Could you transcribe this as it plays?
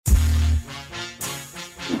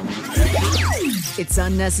It's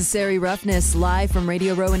Unnecessary Roughness, live from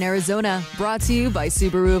Radio Row in Arizona. Brought to you by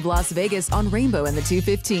Subaru of Las Vegas on Rainbow and the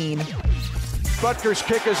 215. Butker's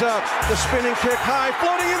kick is up. The spinning kick high,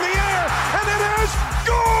 floating in the air, and it is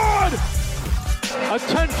good!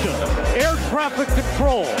 Attention, air traffic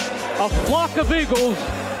control. A flock of eagles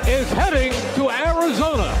is heading to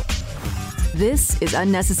Arizona. This is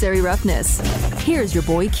Unnecessary Roughness. Here's your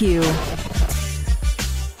boy Q.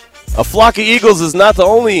 A flock of eagles is not the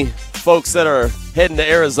only folks that are heading to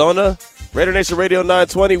Arizona. Raider Nation Radio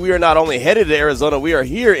 920, we are not only headed to Arizona, we are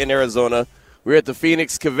here in Arizona. We're at the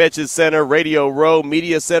Phoenix Convention Center, Radio Row,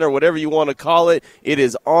 Media Center, whatever you want to call it. It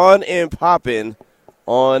is on and popping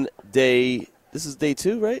on day. This is day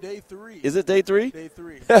 2, right? Day 3. Is it day 3? Day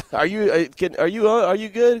 3. Are you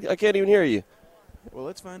good? I can't even hear you. Well,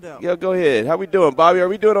 let's find out. Yeah, go ahead. How we doing, Bobby? Are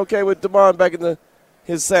we doing okay with Damon back in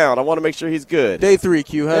his sound? I want to make sure he's good. Day 3,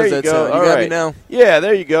 Q. How's that sound? You got me now? Yeah,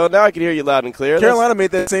 there you go. Now I can hear you loud and clear. Carolina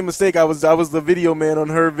made that same mistake. I was the video man on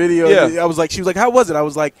her video. Yeah. She was like, how was it? I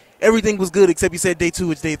was like, everything was good except you said day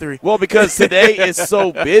 2, it's day 3. Well, because today is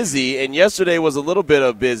so busy, and yesterday was a little bit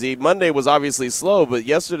of busy. Monday was obviously slow, but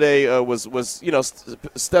yesterday was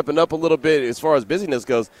stepping up a little bit as far as busyness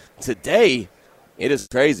goes. Today, it is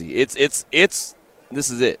crazy. It's this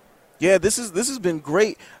is it. Yeah, this has been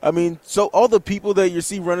great. I mean, so all the people that you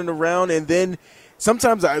see running around, and then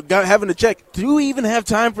sometimes I got having to check, do we even have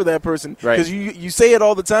time for that person? Right. Because you say it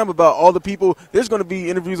all the time about all the people. There's going to be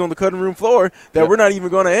interviews on the cutting room floor that we're not even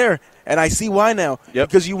going to air, and I see why now. Yep.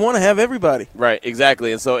 Because you want to have everybody. Right,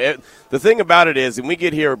 exactly. And so the thing about it is, and we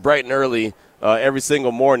get here bright and early every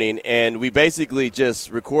single morning, and we basically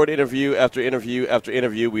just record interview after interview after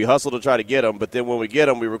interview. We hustle to try to get them, but then when we get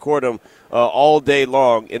them, we record them all day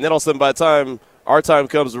long. And then all of a sudden, by the time our time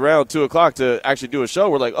comes around, 2 o'clock, to actually do a show,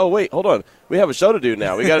 we're like, oh, wait, hold on. We have a show to do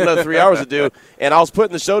now. We got another 3 hours to do. And I was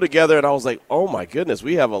putting the show together, and I was like, oh, my goodness,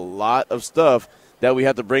 we have a lot of stuff that we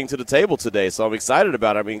have to bring to the table today. So I'm excited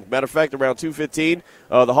about it. I mean, matter of fact, around 2:15,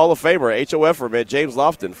 the Hall of Famer, HOFer, man, James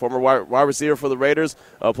Lofton, former wide receiver for the Raiders,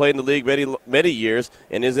 played in the league many years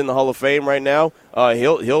and is in the Hall of Fame right now.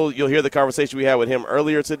 You'll hear the conversation we had with him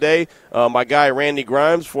earlier today. My guy Randy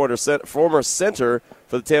Grimes, former center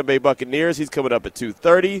for the Tampa Bay Buccaneers, he's coming up at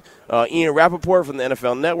 2:30. Ian Rappaport from the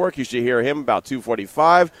NFL Network, you should hear him about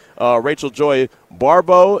 2:45. Rachel Joy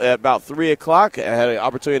Barbeau at about 3 o'clock. I had an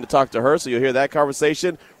opportunity to talk to her, so you'll hear that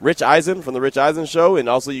conversation. Rich Eisen from the Rich Eisen Show, and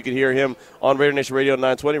also you can hear him on Raider Nation Radio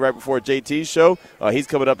 920 right before JT's show. He's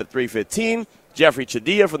coming up at 3:15. Jeffrey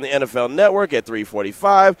Chadia from the NFL Network at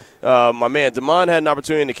 3:45. My man Damon had an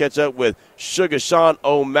opportunity to catch up with Sugar Sean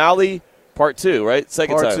O'Malley. Part 2, right?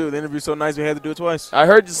 Second time. Part 2. The interview's so nice we had to do it twice. I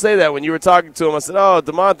heard you say that when you were talking to him. I said, oh,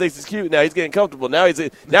 Damon thinks he's cute now. He's getting comfortable. Now he's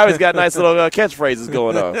got nice little catchphrases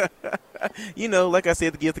going on. Like I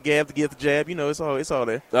said, the gift, the gab, the gift, the jab. It's all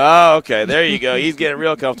there. Oh, okay. There you go. He's getting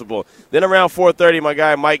real comfortable. Then around 4:30, my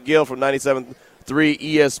guy Mike Gill from 97.3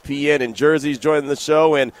 ESPN in Jersey is joining the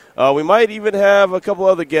show. And we might even have a couple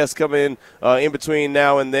other guests come in between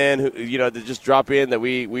now and then, who, to just drop in that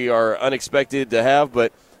we are unexpected to have.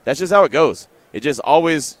 But that's just how it goes. It just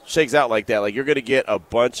always shakes out like that. Like, you're going to get a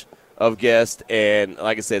bunch of guests, and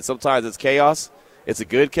like I said, sometimes it's chaos. It's a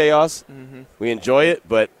good chaos. Mm-hmm. We enjoy it,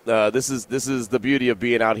 but this is the beauty of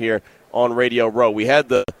being out here on Radio Row. We had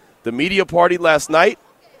the media party last night.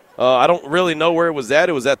 I don't really know where it was at.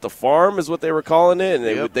 It was at the farm is what they were calling it,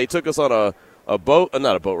 and they took us on a boat,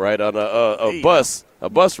 not a boat ride, on a bus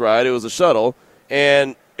ride. It was a shuttle,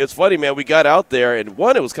 and it's funny, man. We got out there, and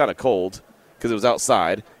one, it was kind of cold because it was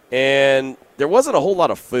outside, and there wasn't a whole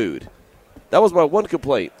lot of food. That was my one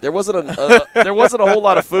complaint. There wasn't a whole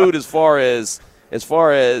lot of food as far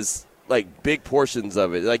as like big portions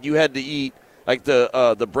of it. Like, you had to eat like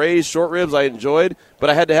the braised short ribs I enjoyed,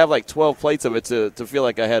 but I had to have like 12 plates of it to feel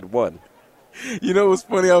like I had one. It was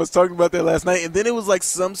funny. I was talking about that last night, and then it was like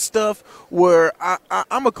some stuff where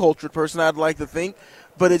I'm a cultured person, I'd like to think.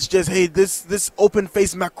 But it's just, hey, this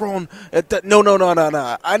open-faced Macron.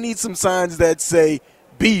 No. I need some signs that say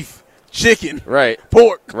beef, chicken, right,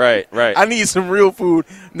 pork. Right. I need some real food.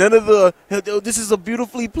 None of this is a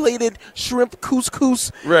beautifully plated shrimp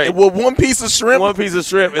couscous. Right. Well, one piece of shrimp.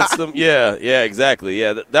 It's some, yeah, exactly.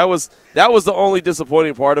 Yeah, that was the only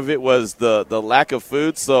disappointing part of it was the lack of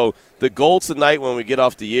food. So the goal tonight when we get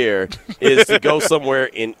off the air is to go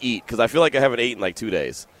somewhere and eat, because I feel like I haven't eaten in like 2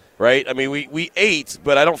 days. Right? I mean, we ate,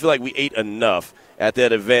 but I don't feel like we ate enough at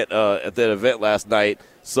that event last night.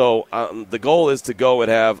 So the goal is to go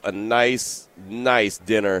and have a nice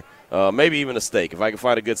dinner, maybe even a steak if I can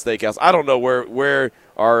find a good steakhouse. I don't know where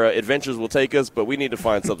our adventures will take us, but we need to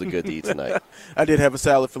find something good to eat tonight. I did have a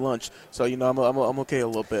salad for lunch, so I'm okay a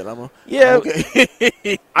little bit. I'm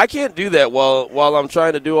okay. I can't do that while I'm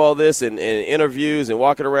trying to do all this and interviews and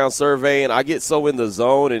walking around surveying. I get so in the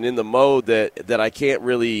zone and in the mode that I can't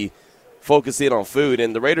really focus in on food.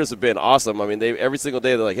 And the Raiders have been awesome. I mean, every single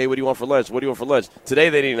day they're like, "Hey, what do you want for lunch? What do you want for lunch?" Today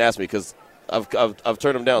they didn't even ask me because I've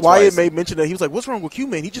turned him down Wyatt twice. made mention that he was like, "What's wrong with Q,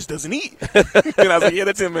 man? He just doesn't eat." And I was like, "Yeah,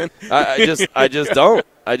 that's him, man." I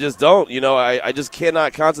just don't. You know, I just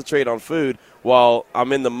cannot concentrate on food while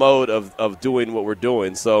I'm in the mode of doing what we're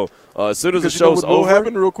doing. So as soon as the show's over, what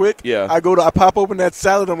happened real quick? Yeah. I pop open that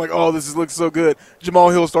salad. I'm like, "Oh, this looks so good." Jamal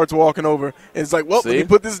Hill starts walking over, and it's like, "Well, let me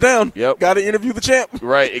put this down. Yep. Got to interview the champ."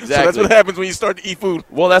 Right, exactly. So that's what happens when you start to eat food.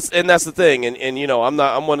 Well, that's the thing, and you know,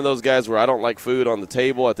 I'm one of those guys where I don't like food on the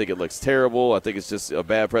table. I think it looks terrible. I think it's just a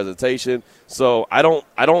bad presentation. So I don't,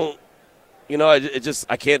 you know,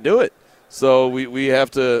 I can't do it. So we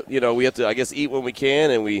have to, I guess, eat when we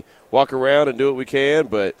can, and we walk around and do what we can.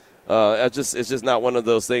 But it's just not one of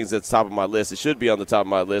those things that's top of my list. It should be on the top of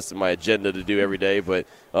my list and my agenda to do every day, but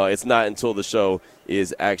it's not until the show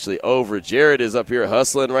is actually over. Jared is up here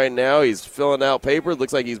hustling right now. He's filling out paper.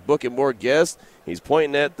 Looks like he's booking more guests. He's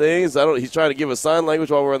pointing at things. He's trying to give us sign language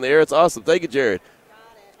while we're on the air. It's awesome. Thank you, Jared.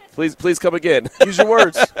 Please come again. Use your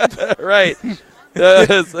words. Right.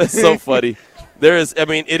 It's so funny.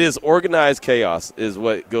 It is organized chaos is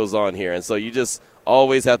what goes on here. And so you just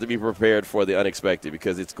always have to be prepared for the unexpected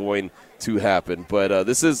because it's going to happen. But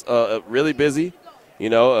this is really busy. You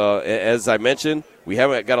know, as I mentioned, we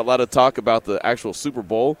haven't got a lot of talk about the actual Super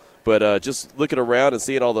Bowl. But just looking around and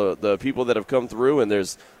seeing all the people that have come through, and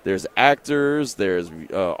there's actors, there's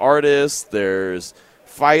artists, there's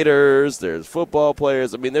fighters, there's football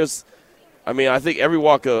players. I think every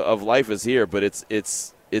walk of life is here, but it's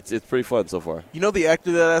pretty fun so far. You know the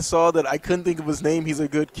actor that I saw that I couldn't think of his name? He's a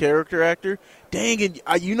good character actor. Dang it!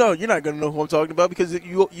 You're not going to know who I'm talking about because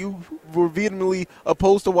you were vehemently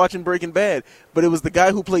opposed to watching Breaking Bad. But it was the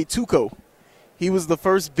guy who played Tuco. He was the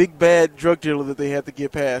first big bad drug dealer that they had to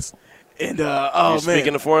get past. And You're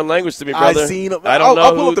speaking a foreign language to me, brother. I seen him. I don't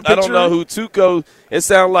know who Tuco. It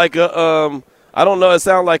sounded like a I don't know. It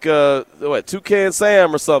sounded like a Toucan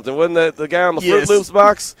Sam or something. Wasn't that the guy on the Fruit Loops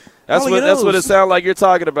box? That's what it sounded like you're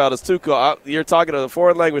talking about is Tuco. You're talking a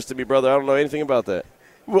foreign language to me, brother. I don't know anything about that.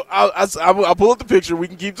 Well, I'll pull up the picture. We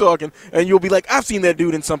can keep talking, and you'll be like, I've seen that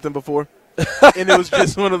dude in something before. And it was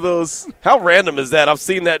just one of those. How random is that? I've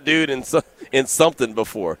seen that dude in something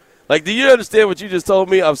before. Like, do you understand what you just told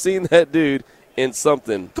me? I've seen that dude in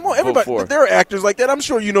something. Come on, everybody. Before. There are actors like that. I'm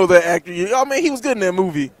sure you know that actor. Oh, man, he was good in that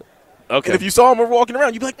movie. Okay. And if you saw him walking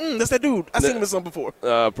around, you'd be like, that's that dude. I've seen him in something before.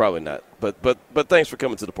 Probably not. But thanks for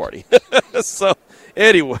coming to the party. So,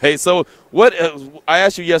 anyway, what I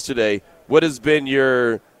asked you yesterday, what has been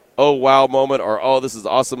your oh, wow moment or this is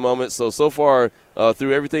awesome moment? So far,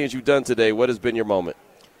 through everything that you've done today, what has been your moment?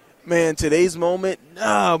 Man, today's moment,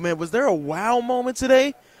 was there a wow moment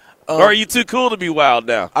today? Or are you too cool to be wild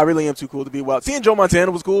now? I really am too cool to be wild. Seeing Joe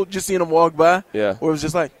Montana was cool, just seeing him walk by. Yeah. Or it was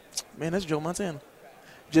just like, man, that's Joe Montana.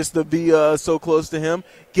 Just to be so close to him.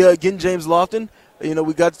 Getting James Lofton,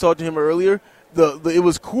 we got to talk to him earlier. It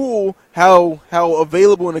was cool how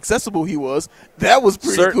available and accessible he was. That was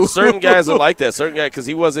pretty cool. Certain guys are like that. Certain guy because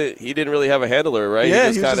he didn't really have a handler, right? Yeah, he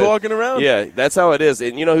was just walking around. Yeah, that's how it is.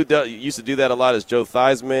 And you know who used to do that a lot is Joe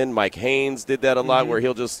Theismann. Mike Haynes did that a lot, where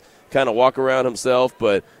he'll just kind of walk around himself.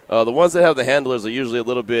 But the ones that have the handlers are usually a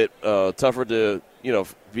little bit tougher to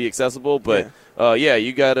be accessible. But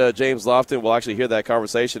you got James Lofton. We'll actually hear that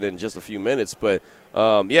conversation in just a few minutes. But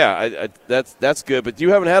that's good. But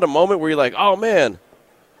you haven't had a moment where you're like, oh man,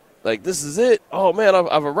 like this is it. Oh man,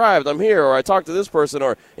 I've arrived. I'm here. Or I talked to this person,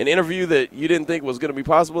 or an interview that you didn't think was going to be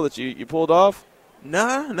possible that you pulled off.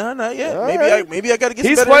 Nah, not yet. All Maybe I got to get.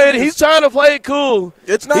 He's trying to play it cool.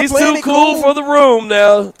 It's not. He's playing too it cool for the room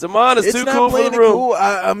now. Damon is too cool for the room. Cool.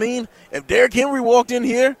 I mean, if Derrick Henry walked in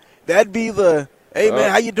here, that'd be the. Hey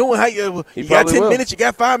man, how you doing? You got 10 minutes? You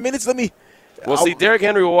got 5 minutes? Let me. Well, see, Derrick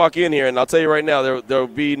Henry will walk in here, and I'll tell you right now, there will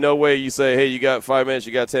be no way you say, hey, you got 5 minutes,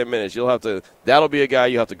 you got 10 minutes. That'll be a guy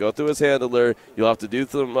you have to go through his handler. You'll have to do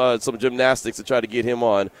some gymnastics to try to get him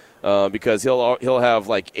on because he'll have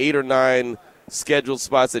like 8 or 9 scheduled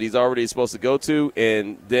spots that he's already supposed to go to,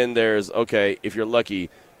 and then there's, okay, if you're lucky,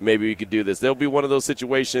 maybe we could do this. There'll be one of those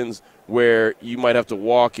situations where you might have to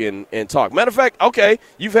walk and talk. Matter of fact, okay,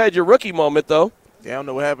 you've had your rookie moment, though. Yeah, I don't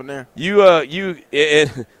know what happened there. You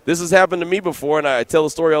this has happened to me before, and I tell the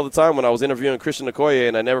story all the time when I was interviewing Christian Okoye,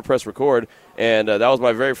 and I never pressed record. And that was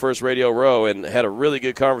my very first Radio Row, and had a really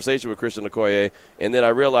good conversation with Christian Okoye. And then I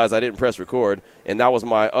realized I didn't press record, and that was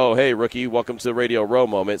my, oh, hey, rookie, welcome to Radio Row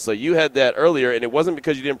moment. So you had that earlier, and it wasn't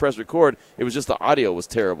because you didn't press record. It was just the audio was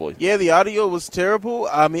terrible. Yeah, the audio was terrible.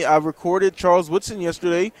 I mean, I recorded Charles Woodson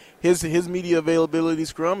yesterday, his media availability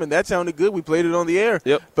scrum, and that sounded good. We played it on the air.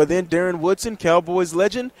 Yep. But then Darren Woodson, Cowboys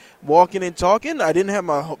legend, walking and talking. I didn't have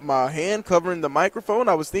my hand covering the microphone.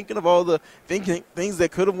 I was thinking of all the things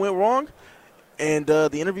that could have went wrong. And the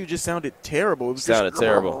interview just sounded terrible. It was sounded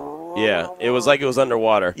terrible. Yeah, it was like it was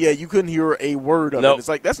underwater. Yeah, you couldn't hear a word of Nope. it. It's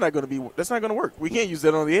like that's not going to work. We can't use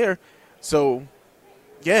that on the air. So,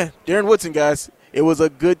 yeah, Darren Woodson, guys, it was a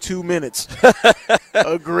good 2 minutes.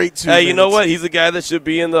 A great 2 minutes. Hey, you know what? He's a guy that should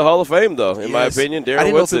be in the Hall of Fame, though, in my opinion. Darren I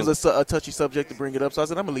didn't Woodson. know if it was a touchy subject to bring it up, so I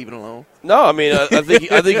said I'm gonna leave it alone. No, I mean, I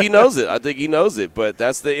think he knows it. I think he knows it. But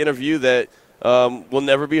that's the interview that will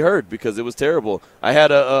never be heard because it was terrible. I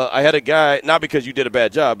had a guy, not because you did a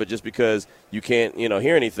bad job, but just because you can't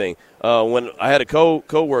hear anything. When I had a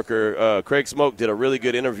co-worker, Craig Smoke, did a really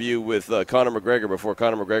good interview with Conor McGregor before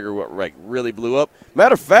Conor McGregor really blew up.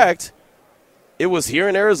 Matter of fact, it was here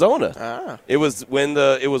in Arizona. It was when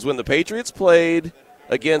the Patriots played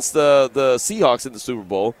against the Seahawks in the Super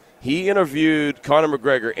Bowl. He interviewed Conor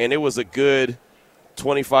McGregor, and it was a good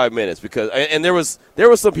 25 minutes and there was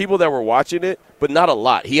some people that were watching it, but not a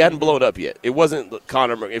lot. He hadn't blown up yet. It wasn't if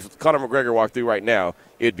Conor McGregor walked through right now,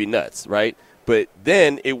 it'd be nuts, right? But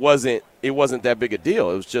then it wasn't that big a deal.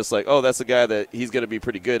 It was just like, oh, that's a guy that he's going to be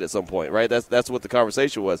pretty good at some point, right? That's what the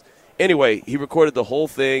conversation was. Anyway, he recorded the whole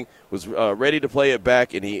thing, was ready to play it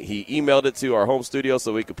back, and he emailed it to our home studio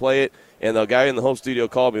so we could play it. And the guy in the home studio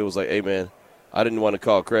called me and was like, hey, man, I didn't want to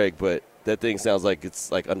call Craig, but that thing sounds like it's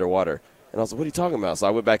like underwater. And I was like, what are you talking about? So I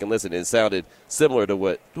went back and listened, and it sounded similar to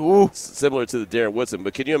the Darren Woodson.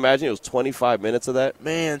 But can you imagine it was 25 minutes of that?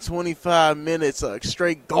 Man, 25 minutes of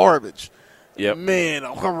straight garbage. Yep. Man.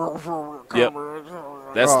 Yep.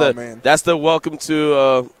 That's the welcome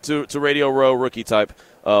to Radio Row rookie type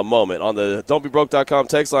moment on the don'tbebroke.com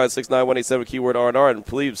text line 69187 keyword R&R, and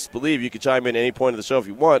please believe you can chime in at any point of the show if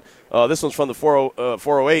you want. This one's from the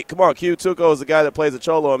 408. Come on, Q. Tuco is the guy that plays the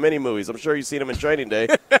Cholo in many movies. I'm sure you've seen him in Training Day.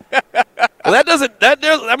 Well, that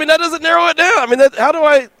doesn't narrow it down. I mean, how do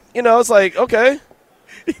I? It's like, okay,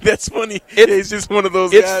 that's funny. It's just one of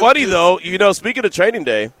those. It's guys funny though. Speaking of Training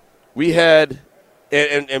Day, we had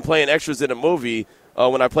and playing extras in a movie.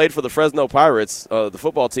 When I played for the Fresno Pirates, the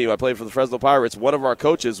football team, I played for the Fresno Pirates. One of our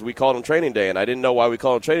coaches, we called him Training Day, and I didn't know why we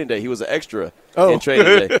called him Training Day. He was an extra in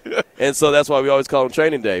Training Day, and so that's why we always call him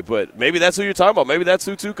Training Day. But maybe that's who you're talking about. Maybe that's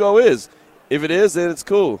who Tuco is. If it is, then it's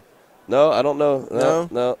cool. No, I don't know.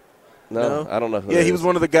 No, I don't know. Who he was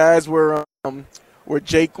one of the guys where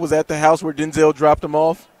Jake was at the house where Denzel dropped him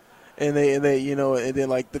off, and then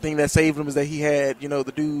like the thing that saved him is that he had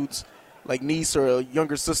the dude's like niece or a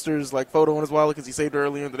younger sister's like photo on his wallet because he saved her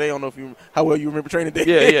earlier in the day. I don't know how well you remember Training Day.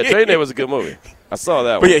 Yeah, Training Day was a good movie. I saw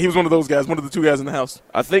that one. But yeah, he was one of those guys, one of the two guys in the house.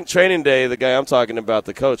 I think Training Day, the guy I'm talking about,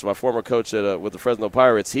 the coach, my former coach with the Fresno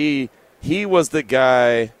Pirates, he was the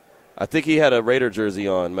guy. I think he had a Raider jersey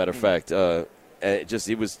on. Matter of fact, and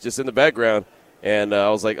he was just in the background, and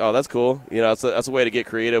I was like, oh, that's cool. That's a way to get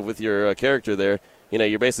creative with your character there.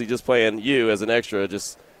 You're basically just playing you as an extra.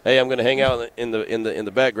 Just hey, I'm going to hang out in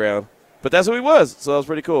the background. But that's who he was, so that was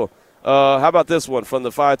pretty cool. How about this one from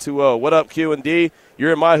the 520? What up, Q and D?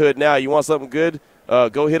 You're in my hood now. You want something good?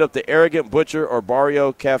 Go hit up the Arrogant Butcher or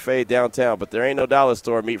Barrio Cafe downtown. But there ain't no dollar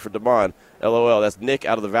store meat for Damon. LOL. That's Nick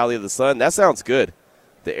out of the Valley of the Sun. That sounds good.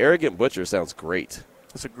 The Arrogant Butcher sounds great.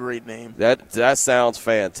 That's a great name. That sounds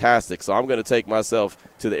fantastic. So I'm going to take myself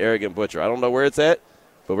to the Arrogant Butcher. I don't know where it's at,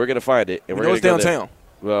 but we're going to find it. And we're going to go downtown.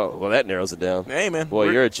 Well, that narrows it down. Hey, man.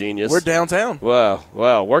 Boy, you're a genius. We're downtown.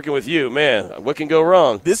 Wow. Working with you, man. What can go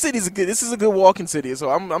wrong? This is a good walking city,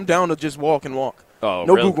 so I'm down to just walk and walk. Oh,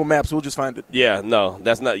 no really? Google Maps. We'll just find it. Yeah, no,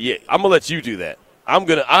 that's not. Yeah, I'm gonna let you do that. I'm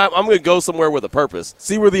gonna go somewhere with a purpose.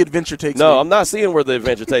 See where the adventure takes me. No, I'm not seeing where the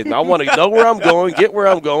adventure takes me. I want to know where I'm going, get where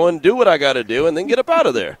I'm going, do what I got to do, and then get up out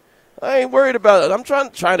of there. I ain't worried about it. I'm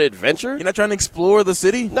trying to adventure. You're not trying to explore the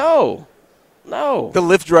city? No. The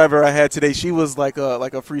Lyft driver I had today, she was like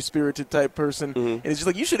a free-spirited type person. Mm-hmm. And it's just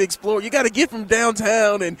like, you should explore. You got to get from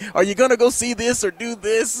downtown, and are you going to go see this or do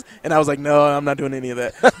this? And I was like, no, I'm not doing any of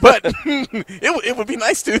that. But it would be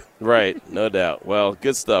nice to. Right, no doubt. Well,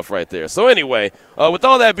 good stuff right there. So anyway, with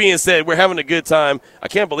all that being said, we're having a good time. I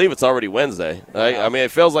can't believe it's already Wednesday. Right? I mean,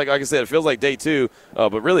 it feels like I said, it feels like day 2.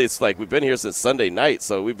 But really, it's like we've been here since Sunday night.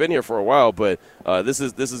 So we've been here for a while. But this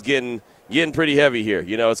is getting getting pretty heavy here.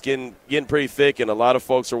 You know, it's getting pretty thick, and a lot of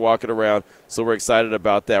folks are walking around, so we're excited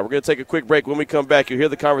about that. We're going to take a quick break. When we come back, you'll hear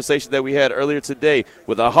the conversation that we had earlier today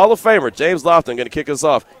with a Hall of Famer, James Lofton, going to kick us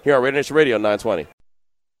off here on Raider Nation Radio 920.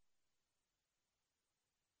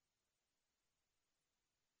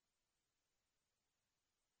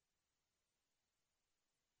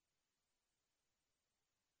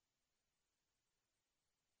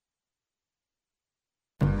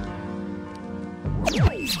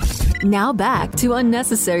 Now back to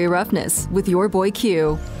Unnecessary Roughness with your boy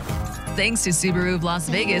Q. Thanks to Subaru of Las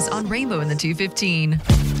Vegas on Rainbow in the 215.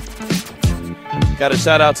 Got a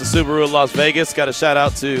shout out to Subaru of Las Vegas. Got a shout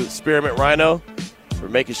out to Spearmint Rhino for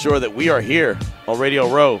making sure that we are here on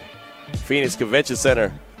Radio Row, Phoenix Convention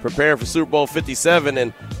Center, preparing for Super Bowl 57.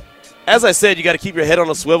 And as I said, you got to keep your head on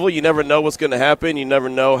a swivel. You never know what's going to happen. You never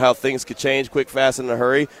know how things could change quick, fast, in a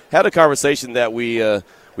hurry. Had a conversation that we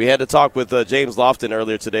had to talk with James Lofton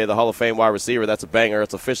earlier today, the Hall of Fame wide receiver. That's a banger.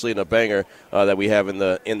 It's officially in a banger that we have in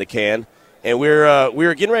the can. And we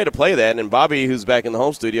were getting ready to play that, and Bobby, who's back in the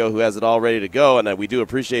home studio, who has it all ready to go, and we do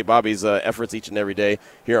appreciate Bobby's efforts each and every day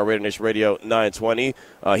here on Raider Nation Radio 920.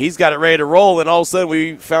 He's got it ready to roll, and all of a sudden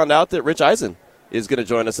we found out that Rich Eisen is going to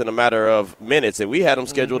join us in a matter of minutes, and we had him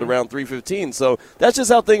scheduled around 3:15. So that's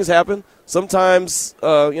just how things happen. Sometimes,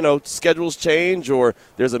 schedules change or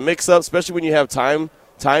there's a mix-up, especially when you have time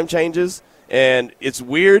changes, and it's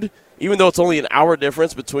weird. Even though it's only an hour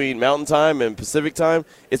difference between Mountain Time and Pacific Time,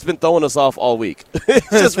 it's been throwing us off all week. It's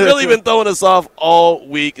just really been throwing us off all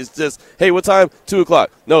week. It's just, hey, what time? 2 o'clock.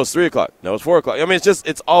 No, it's 3 o'clock. No, it's 4 o'clock. I mean, it's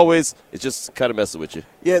just kind of messing with you.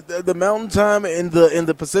 Yeah, the Mountain Time and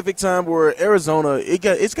the Pacific Time, where Arizona,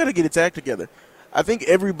 it's got to get its act together. I think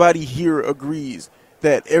everybody here agrees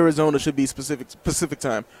that Arizona should be Pacific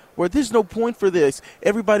Time, where there's no point for this.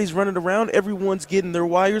 Everybody's running around. Everyone's getting their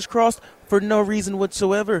wires crossed for no reason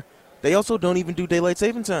whatsoever. They also don't even do daylight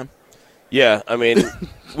saving time. Yeah, I mean,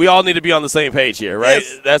 we all need to be on the same page here, right?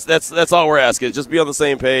 Yes. That's all we're asking, just be on the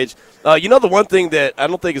same page. The one thing that I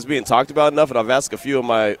don't think is being talked about enough, and I've asked a few of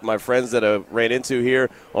my friends that I ran into here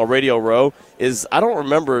on Radio Row, is I don't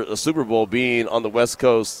remember a Super Bowl being on the West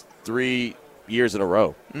Coast 3 years in a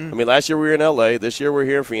row. I mean, last year we were in L.A., this year we're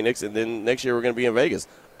here in Phoenix, and then next year we're going to be in Vegas.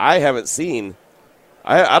 I haven't seen –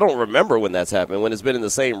 I don't remember when that's happened, when it's been in the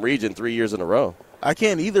same region 3 years in a row. I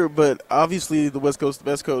can't either, but obviously the West Coast, the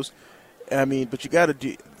best coast. I mean, but you got to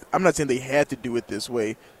do – I'm not saying they had to do it this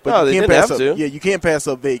way. But no, they didn't have to. Yeah, you can't pass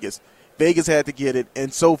up Vegas. Vegas had to get it,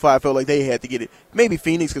 and SoFi felt like they had to get it. Maybe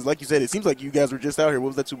Phoenix, because like you said, it seems like you guys were just out here. What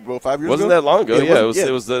was that Super Bowl, 5 years ago? Wasn't that long ago, yeah.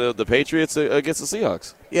 It was the Patriots against the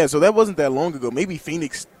Seahawks. Yeah, so that wasn't that long ago. Maybe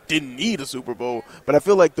Phoenix didn't need a Super Bowl, but I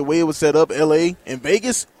feel like the way it was set up, L.A. and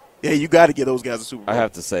Vegas, yeah, you got to get those guys a Super Bowl. I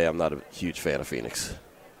have to say I'm not a huge fan of Phoenix.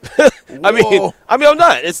 I mean, I'm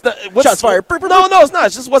not. It's not. Shots fired. No, it's not.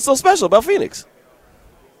 It's just what's so special about Phoenix.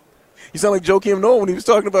 You sound like Joakim Noah when he was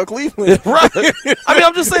talking about Cleveland. Right. I mean,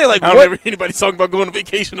 I'm just saying, like, I don't ever hear anybody talking about going on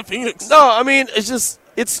vacation to Phoenix. No, I mean, it's just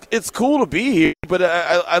it's cool to be here, but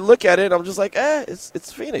I look at it and I'm just like,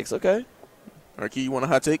 it's Phoenix, okay. Arky, you want a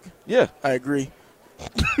hot take? Yeah, I agree.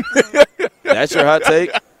 That's your hot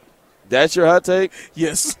take. That's your hot take?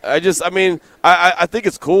 Yes. I think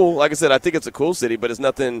it's cool. Like I said, I think it's a cool city, but it's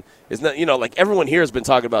not, like everyone here has been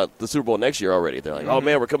talking about the Super Bowl next year already. They're like, oh,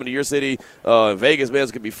 man, we're coming to your city. Vegas, man,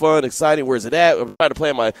 it's going to be fun, exciting. Where's it at?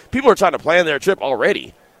 People are trying to plan their trip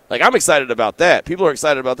already. Like, I'm excited about that. People are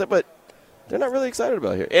excited about that, but they're not really excited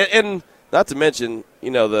about here. And not to mention,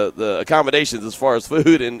 the accommodations as far as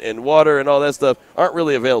food and water and all that stuff aren't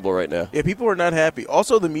really available right now. Yeah, people are not happy.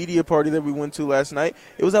 Also, the media party that we went to last night,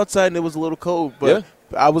 it was outside and it was a little cold, but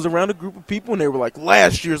I was around a group of people and they were like,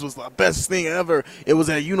 last year's was the best thing ever. It was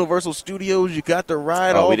at Universal Studios. You got to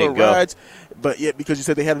ride all the rides. But yeah, because you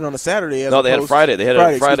said they had it on a Saturday. No, they had it Friday. They had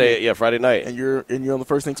it Friday, Friday night. And you're on the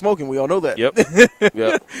first thing smoking. We all know that.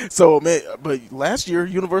 Yep. So, man, but last year,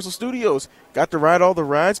 Universal Studios got to ride all the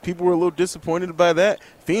rides. People were a little disappointed by that.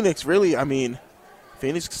 Phoenix, really,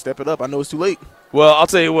 Phoenix, step it up. I know it's too late. Well, I'll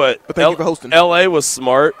tell you what. But thank you for hosting. L.A. was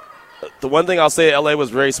smart. The one thing I'll say L.A. was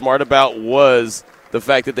very smart about was the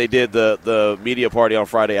fact that they did the media party on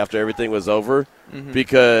Friday after everything was over,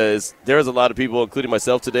 because there was a lot of people, including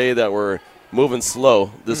myself today, that were moving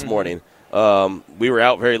slow this morning. We were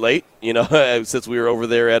out very late, since we were over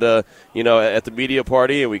there at at the media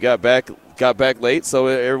party, and we got back late, so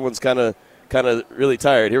everyone's kind of really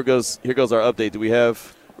tired. Here goes our update. Do we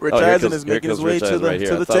have? Rich Eisen is making his way to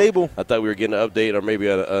the table. I thought we were getting an update or maybe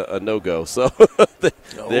a no-go. So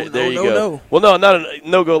there you go. No. Well, no, not a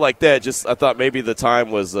no-go like that. Just I thought maybe the time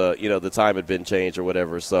was, the time had been changed or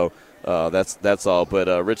whatever. So that's all.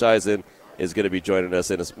 But Rich Eisen is going to be joining us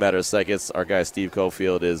in a matter of seconds. Our guy Steve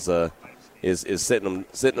Cofield is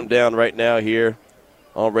sitting them down right now here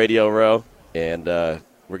on Radio Row, and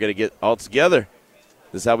we're going to get all together.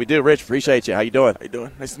 This is how we do. Rich, appreciate you. How you doing? How you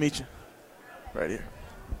doing? Nice to meet you. Right here.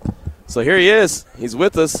 So here he is. He's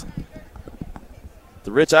with us.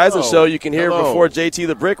 The Rich Eisen Show. You can hear before JT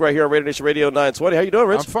the Brick right here on Radio Nation Radio 920. How you doing,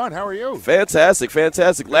 Rich? I'm fine. How are you? Fantastic.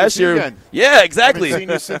 Last year, again. yeah, exactly. I haven't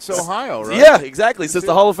seen you since Ohio, right? Yeah, exactly. Since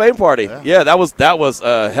the Hall of Fame party. Yeah, that was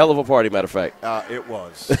a hell of a party. Matter of fact, it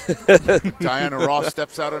was. Diana Ross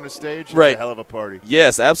steps out on the stage. It's Right. a hell of a party.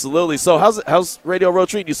 yes, absolutely. So how's Radio Row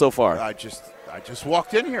treating you so far? I just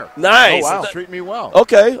walked in here. Nice. Oh, wow. Treat me well.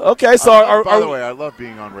 Okay. So By the way, I love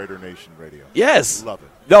being on Raider Nation Radio. yes, Love it.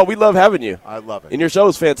 No, we love having you. I love it. And your show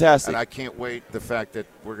is fantastic. And I can't wait the fact that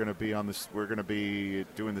we're going to be on this. We're going to be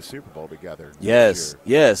doing the Super Bowl together. next Yes,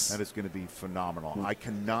 year. yes. That is going to be phenomenal. I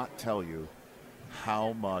cannot tell you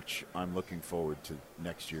how much I'm looking forward to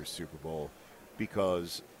next year's Super Bowl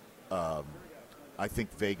because I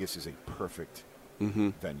think Vegas is a perfect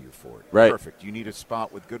venue for it. Right. Perfect. You need a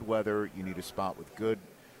spot with good weather. You need a spot with good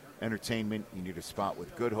entertainment. You need a spot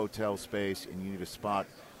with good hotel space, and you need a spot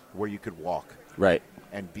where you could walk. Right.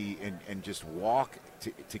 And be and just walk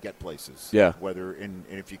to get places. Yeah. Whether and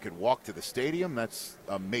if you could walk to the stadium, that's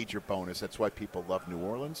a major bonus. That's why people love New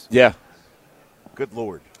Orleans. Yeah. Good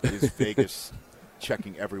Lord, is Vegas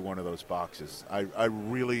checking every one of those boxes? I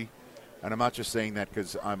really, and I'm not just saying that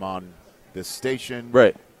because I'm on this station,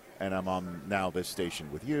 Right. And I'm on now this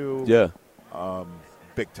station with you. Yeah.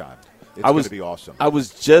 Big time. It's going to be awesome. I was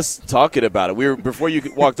just talking about it. Before you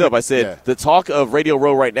walked up, I said Yeah. the talk of Radio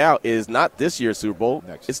Row right now is not this year's Super Bowl.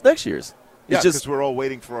 It's next year's. Yeah, It's because just we're all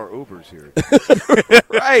waiting for our Ubers here.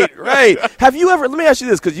 right. Have you ever? Let me ask you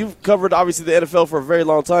this, because you've covered obviously the NFL for a very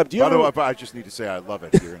long time. Do you By the ever? way, I just need to say I love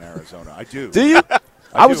it here in Arizona. I do. Do you?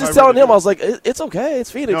 I was do. just I telling really him. do. I was like, it's okay.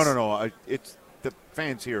 It's Phoenix. No. It's the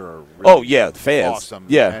fans here are really Oh, yeah, the fans. awesome.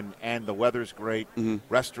 Yeah. and the weather's great.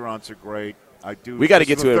 Restaurants are great. I do. We gotta this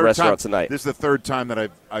is get the to a third restaurant time- tonight. This is the third time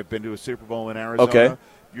that I've been to a Super Bowl in Arizona. Okay.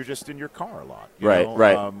 You're just in your car a lot.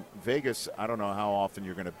 Right. Vegas, I don't know how often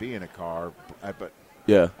you're going to be in a car, but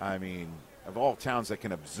Yeah. I mean, of all towns that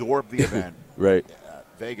can absorb the event, Right.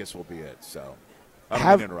 Vegas will be it. So I don't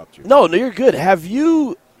mean to interrupt you. No, you're good. Have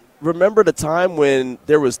you remembered a time when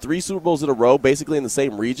there was 3 Super Bowls in a row, basically in the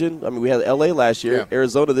same region? I mean, we had L.A. last year, Yeah.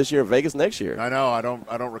 Arizona this year, and Vegas next year. I know. I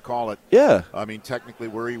don't recall it. Yeah. I mean, technically,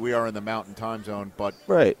 we are in the Mountain Time Zone, but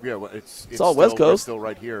Right. Yeah, well, it's all still, West we're Coast. still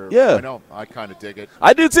right here. Yeah. I know. I kind of dig it.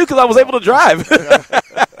 I do too, because I was able to drive.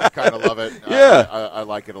 I kind of love it. Yeah. I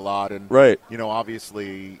like it a lot. And Right.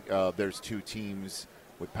 Obviously, there's 2 teams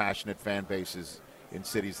with passionate fan bases in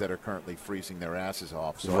cities that are currently freezing their asses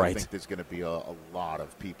off. So I Right. think there's going to be a lot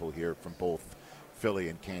of people here from both Philly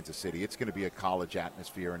and Kansas City. It's going to be a college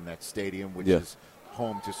atmosphere in that stadium, which Yeah. is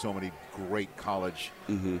home to so many great college,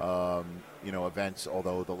 events.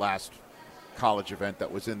 Although the last college event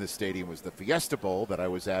that was in the stadium was the Fiesta Bowl that I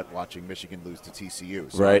was at watching Michigan lose to TCU.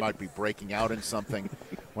 So Right. I might be breaking out in something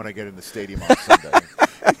when I get in the stadium on Sunday.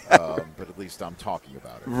 But at least I'm talking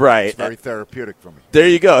about it. Right. It's very therapeutic for me. There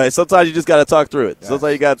you go. And sometimes you just got to talk through it. Yes,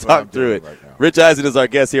 Sometimes you got to that's what I'm talk through it. doing right now. Rich Eisen is our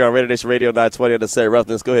guest here on Radio Nation Radio 920 on the Say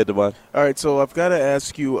Roughness. Go ahead, Devon. All right, so I've got to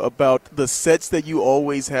ask you about the sets that you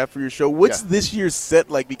always have for your show. What's Yeah. this year's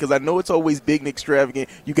set like? Because I know it's always big and extravagant.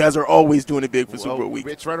 You guys are always doing it big for Super Bowl week.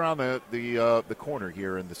 It's right around the corner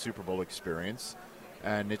here in the Super Bowl experience,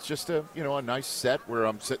 and it's just a nice set where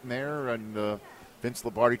I'm sitting there and Vince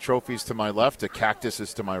Lombardi trophies to my left, a cactus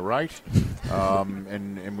is to my right,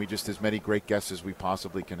 and we just as many great guests as we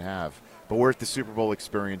possibly can have. But we're at the Super Bowl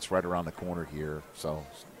experience right around the corner here, so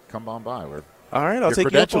come on by. All right, I'll You're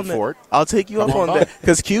take you up on credentialed that. for it. I'll take you Come up on on by. that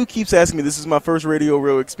because Q keeps asking me. This is my first Radio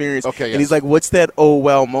Row experience. Okay, and yes. he's like, "What's that? Oh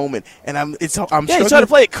wow moment?" And I'm Yeah, he's struggling. trying to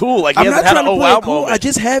play it cool. Like he I'm hasn't not had trying an to oh play wow it cool. moment. I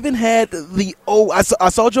just haven't had the I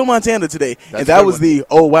saw Joe Montana today, That's and a that good was one. the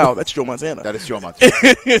oh wow. That's Joe Montana. That is Joe Montana.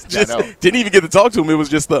 It's just, know. didn't even get to talk to him. It was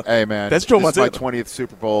just the Hey, man. That's Joe this Montana. is my 20th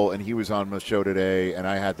Super Bowl, and he was on the show today, and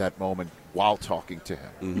I had that moment while talking to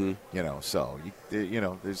him. So,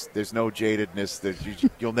 there's no jadedness.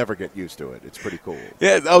 You'll never get used to it. It's pretty cool.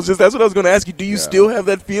 Yeah, that's what I was going to ask you. Do you still have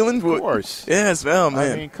that feeling? Of course. Yes, man.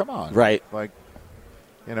 I mean, come on. Right. Like,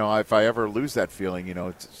 if I ever lose that feeling,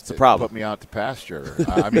 it's a problem. Put me out to pasture.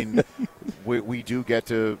 I mean, we do get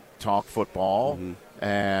to talk football,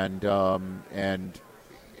 and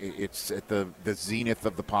it's at the zenith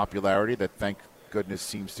of the popularity that, thank goodness,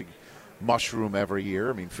 seems to mushroom every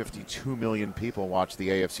year. I mean, 52 million people watch the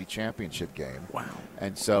AFC Championship game. Wow.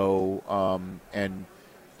 And so,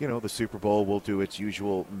 the Super Bowl will do its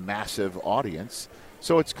usual massive audience.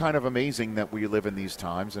 So it's kind of amazing that we live in these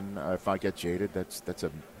times, and if I get jaded, that's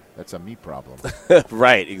a me problem.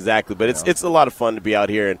 Right, exactly. But it's a lot of fun to be out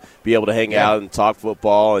here and be able to hang out and talk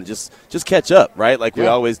football and just catch up, right, like we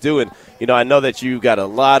always do. And, I know that you got a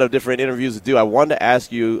lot of different interviews to do. I wanted to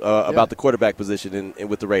ask you about the quarterback position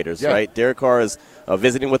with the Raiders, right? Derek Carr is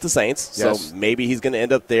visiting with the Saints, so maybe he's going to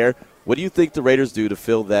end up there. What do you think the Raiders do to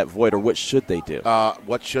fill that void, or what should they do?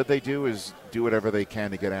 What should they do is do whatever they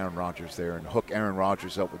can to get Aaron Rodgers there and hook Aaron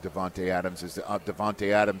Rodgers up with Davante Adams.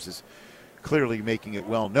 Davante Adams is clearly making it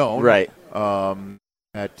well known, right?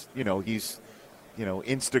 That he's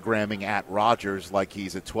Instagramming at Rodgers like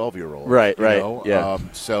he's a 12-year-old, right?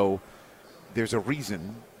 So there's a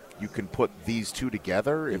reason you can put these two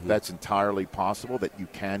together if that's entirely possible. That you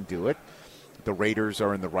can do it. The Raiders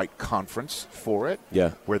are in the right conference for it,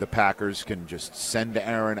 where the Packers can just send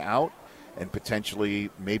Aaron out and potentially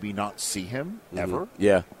maybe not see him ever,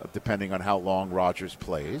 depending on how long Rodgers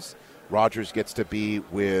plays. Rodgers gets to be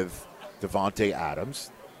with Davante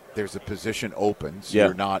Adams. There's a position open, so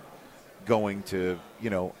you're not going to,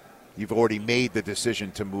 you've already made the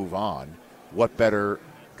decision to move on. What better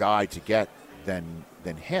guy to get than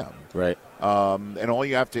him? Right. And all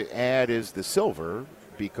you have to add is the silver,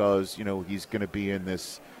 because he's going to be in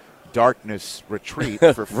this darkness retreat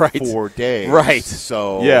for 4 days. Right.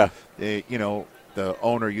 So the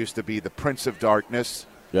owner used to be the Prince of Darkness.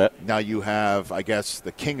 Yeah. Now you have, I guess,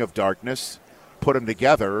 the King of Darkness. Put them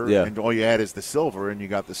together, and all you add is the silver, and you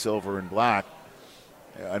got the silver and black.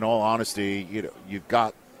 In all honesty, you've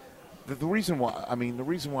got the reason why. I mean, the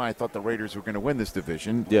reason why I thought the Raiders were going to win this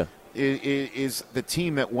division is the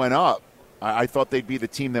team that went up. I thought they'd be the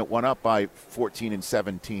team that went up by 14 and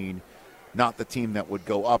 17, not the team that would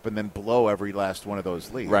go up and then blow every last one of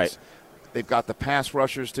those leads. Right. They've got the pass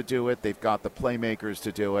rushers to do it. They've got the playmakers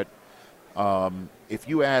to do it. If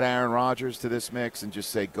you add Aaron Rodgers to this mix and just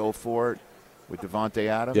say go for it with Davante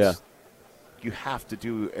Adams, you have to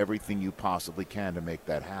do everything you possibly can to make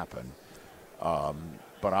that happen.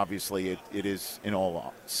 But obviously it is, in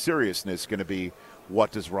all seriousness, going to be,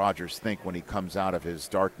 what does Rodgers think when he comes out of his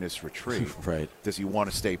darkness retreat? Right. Does he want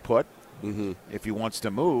to stay put? Mm-hmm. If he wants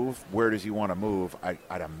to move, where does he want to move?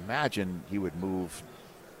 I'd imagine he would move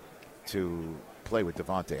to play with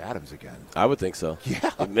Davante Adams again. I would think so.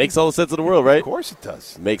 Yeah. It makes all the sense in the world, right? Of course it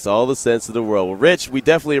does. Makes all the sense in the world. Well, Rich, we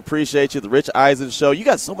definitely appreciate you. The Rich Eisen Show. You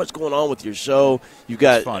got so much going on with your show.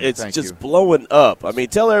 It's just blowing up. I mean,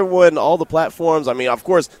 tell everyone all the platforms. I mean, of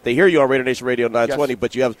course, they hear you on Raider Nation Radio 920,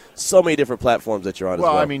 but you have so many different platforms that you're on as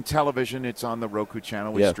well. Well, I mean, television, it's on the Roku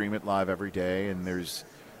channel. We stream it live every day, and there's,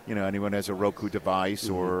 anyone has a Roku device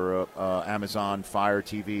or Amazon Fire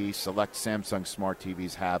TV, select Samsung Smart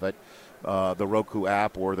TVs have it. The Roku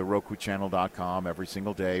app or the RokuChannel.com every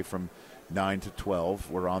single day from 9 to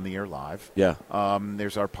 12. We're on the air live. Yeah.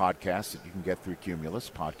 There's our podcast that you can get through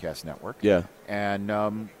Cumulus Podcast Network. Yeah. And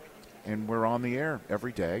we're on the air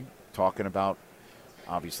every day talking about,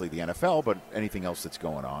 obviously, the NFL, but anything else that's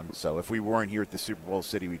going on. So if we weren't here at the Super Bowl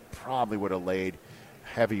City, we probably would have laid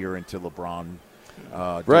heavier into LeBron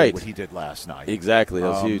doing what he did last night. Exactly. That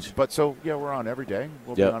was huge. But so, we're on every day.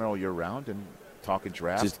 We'll be on all year round and talking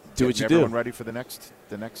draft. Just do what you do. Everyone ready for the next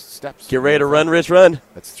steps. Get ready to run, Rich, run.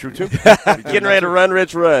 That's true, too. Getting ready to run,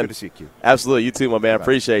 Rich, run. Good to see you, Q. Absolutely. You too, my man. Bye.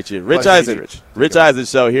 Appreciate you. Rich Eisen. Rich Eisen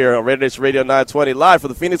Show here on Raider Nation Radio 920, live from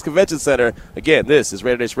the Phoenix Convention Center. Again, this is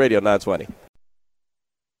Raider Nation Radio 920.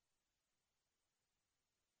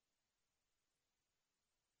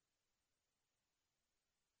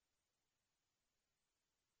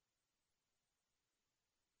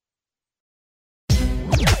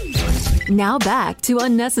 Now back to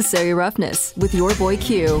Unnecessary Roughness with your boy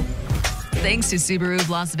Q. Thanks to Subaru of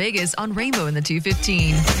Las Vegas on Rainbow in the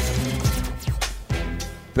 215.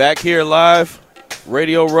 Back here live,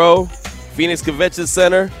 Radio Row, Phoenix Convention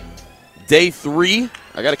Center, day 3.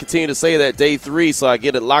 I got to continue to say that, day 3, so I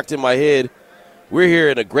get it locked in my head. We're here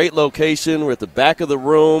in a great location. We're at the back of the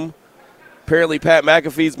room. Apparently, Pat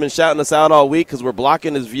McAfee's been shouting us out all week because we're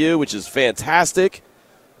blocking his view, which is fantastic.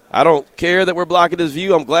 I don't care that we're blocking his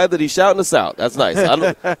view. I'm glad that he's shouting us out. That's nice.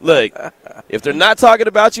 Look, if they're not talking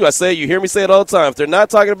about you, I say it, you hear me say it all the time. If they're not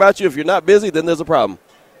talking about you, if you're not busy, then there's a problem.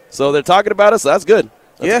 So they're talking about us, so that's good.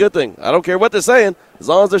 That's a good thing. I don't care what they're saying, as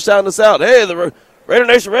long as they're shouting us out. Hey, the Raider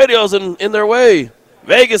Nation Radio's in their way.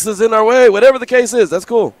 Vegas is in our way. Whatever the case is, that's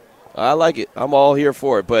cool. I like it. I'm all here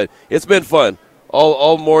for it. But it's been fun.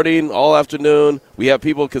 All morning, all afternoon. We have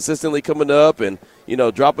people consistently coming up and,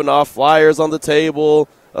 dropping off flyers on the table.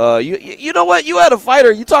 You know what? You had a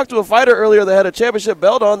fighter. You talked to a fighter earlier that had a championship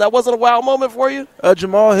belt on. That wasn't a wow moment for you?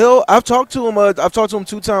 Jamal Hill. I've talked to him. I've talked to him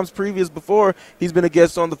 2 times previous before. He's been a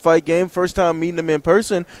guest on the Fight Game. First time meeting him in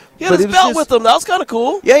person. He had his belt with him. That was kind of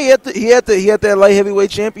cool. Yeah, he had that light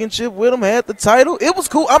heavyweight championship with him. Had the title. It was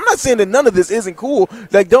cool. I'm not saying that none of this isn't cool.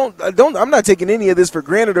 Like, I'm not taking any of this for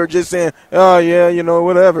granted or just saying, oh yeah,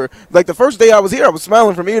 whatever. Like the first day I was here, I was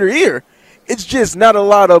smiling from ear to ear. It's just not a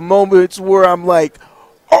lot of moments where I'm like,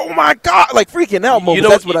 oh my God, like freaking out moments.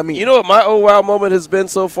 That's what I mean. You know what my oh wow moment has been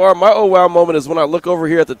so far? My oh wow moment is when I look over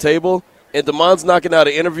here at the table and Damon's knocking out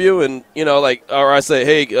an interview, and or I say,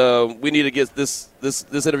 hey, we need to get this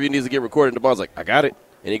interview needs to get recorded. And Damon's like, I got it,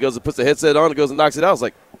 and he goes and puts the headset on and goes and knocks it out. I was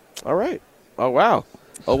like, all right, oh wow,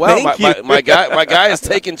 my guy is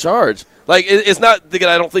taking charge. Like it's not that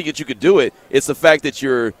I don't think that you could do it. It's the fact that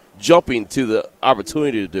you're jumping to the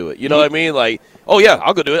opportunity to do it. You know what I mean? Like, oh yeah,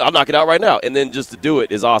 I'll go do it. I'll knock it out right now. And then just to do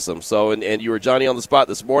it is awesome. So, and you were Johnny on the spot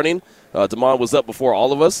this morning. Damon was up before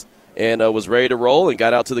all of us and was ready to roll and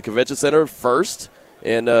got out to the convention center first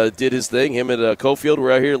and did his thing. Him and Cofield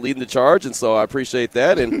were out here leading the charge, and so I appreciate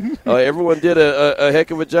that. And everyone did a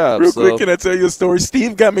heck of a job. Real quick, can I tell you a story?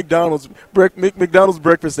 Steve got McDonald's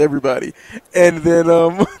breakfast, everybody. And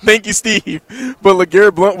then, thank you, Steve. But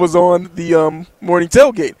LeGarrette Blount was on the morning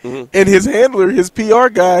tailgate. Mm-hmm. And his handler, his PR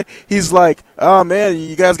guy, he's like, oh, man,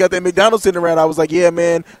 you guys got that McDonald's sitting around. I was like, yeah,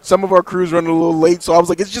 man, some of our crew's running a little late. So I was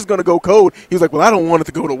like, it's just going to go cold. He was like, well, I don't want it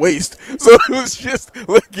to go to waste. So it was just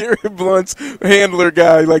LeGarrette Blount's handler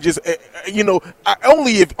guy, like just,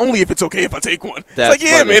 only if it's okay if I take one. That's it's like,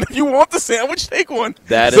 yeah, funny. Man, if you want the sandwich, take one.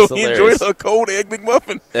 That so is hilarious. he enjoyed a cold Egg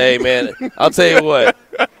McMuffin. Hey, man, I'll tell you what.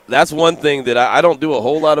 That's one thing that I don't do a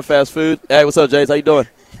whole lot of fast food. Hey, what's up, James? How you doing?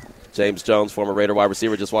 James Jones, former Raider wide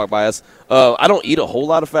receiver, just walked by us. I don't eat a whole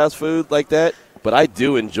lot of fast food like that, but I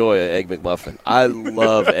do enjoy an Egg McMuffin. I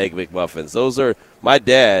love Egg McMuffins. Those are my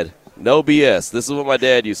dad. No BS. This is what my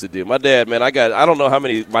dad used to do. My dad, man, I don't know how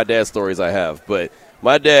many my dad stories I have, but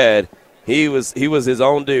my dad, he was his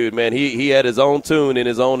own dude, man. He had his own tune in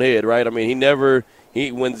his own head, right? I mean,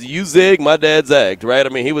 when you zig, my dad zagged, right? I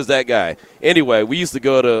mean, he was that guy. Anyway, we used to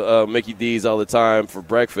go to Mickey D's all the time for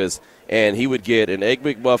breakfast, and he would get an Egg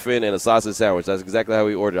McMuffin and a sausage sandwich. That's exactly how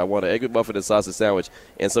we ordered. I want an Egg McMuffin and a sausage sandwich.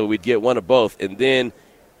 And so we'd get one of both, and then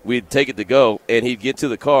we'd take it to go, and he'd get to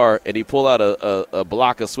the car, and he'd pull out a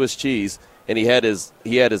block of Swiss cheese, and he had his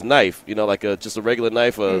knife, like just a regular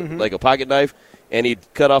knife, like a pocket knife, and he'd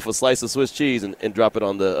cut off a slice of Swiss cheese and drop it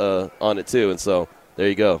on it too. And so there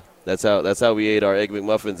you go. That's how we ate our Egg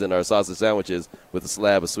McMuffins and our sausage sandwiches with a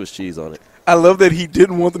slab of Swiss cheese on it. I love that he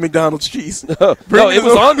didn't want the McDonald's cheese. No, it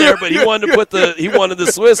was on there, but he wanted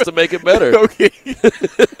the Swiss to make it better. Okay.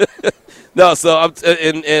 No, so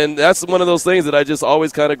and that's one of those things that I just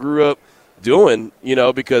always kind of grew up doing,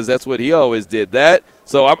 because that's what he always did. That.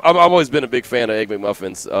 So I've always been a big fan of Egg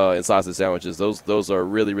McMuffins and sausage sandwiches. Those are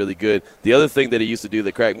really, really good. The other thing that he used to do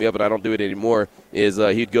that cracked me up, and I don't do it anymore, is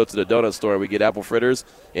he'd go to the donut store and we'd get apple fritters,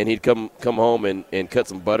 and he'd come home and cut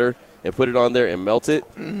some butter and put it on there and melt it.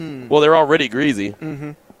 Mm-hmm. Well, they're already greasy.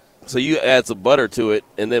 Mm-hmm. So you add some butter to it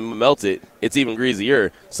and then melt it. It's even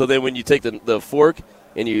greasier. So then when you take the fork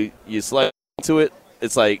and you slice into it,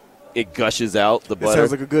 it's like it gushes out the butter. It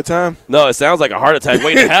sounds like a good time. No, it sounds like a heart attack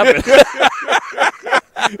waiting to happen.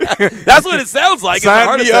 That's what it sounds like.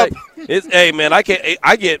 Sign it's a heart attack. Hey, man,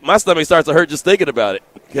 my stomach starts to hurt just thinking about it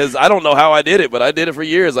because I don't know how I did it, but I did it for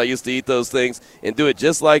years. I used to eat those things and do it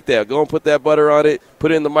just like that. Go and put that butter on it,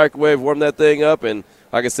 put it in the microwave, warm that thing up, and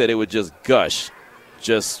like I said, it would just gush,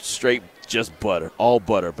 just straight, just butter, all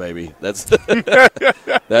butter, baby. That's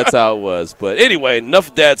that's how it was. But anyway, enough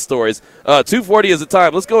of dad stories. 2:40 is the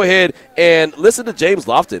time. Let's go ahead and listen to James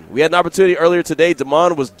Lofton. We had an opportunity earlier today.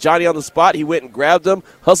 Damon was Johnny on the spot. He went and grabbed him,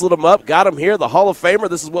 hustled him up, got him here, the Hall of Famer.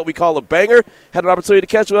 This is what we call a banger. Had an opportunity to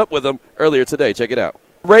catch up with him earlier today. Check it out.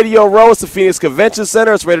 Radio Row, it's the Phoenix Convention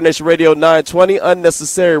Center. It's Raider Nation Radio 920,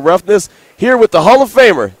 Unnecessary Roughness. Here with the Hall of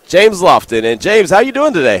Famer, James Lofton. And James, how you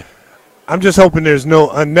doing today? I'm just hoping there's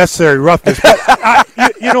no unnecessary roughness. But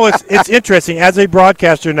it's interesting. As a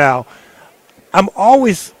broadcaster now, I'm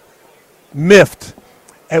always miffed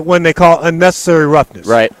at when they call unnecessary roughness.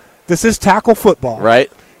 Right. This is tackle football.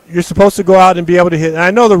 Right. You're supposed to go out and be able to hit. And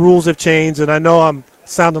I know the rules have changed, and I know I'm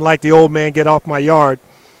sounding like the old man, get off my yard.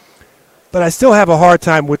 But I still have a hard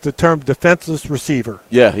time with the term defenseless receiver.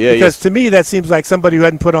 Yeah. Because to me, that seems like somebody who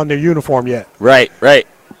hadn't put on their uniform yet. Right.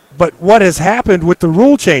 But what has happened with the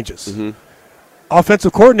rule changes? Mm-hmm.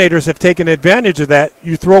 Offensive coordinators have taken advantage of that.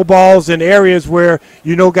 You throw balls in areas where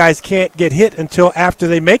guys can't get hit until after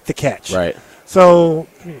they make the catch. Right. So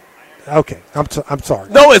Okay, I'm sorry.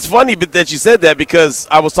 No, it's funny that you said that because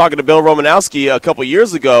I was talking to Bill Romanowski a couple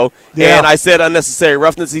years ago, and I said unnecessary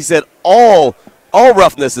roughness. He said all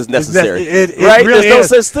roughness is necessary. It right? Really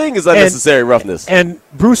There's no such thing as unnecessary roughness. And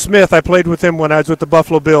Bruce Smith, I played with him when I was with the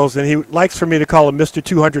Buffalo Bills, and he likes for me to call him Mr.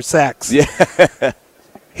 200 Sacks. Yeah.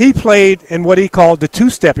 He played in what he called the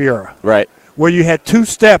two-step era. Right. Where you had 2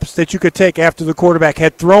 steps that you could take after the quarterback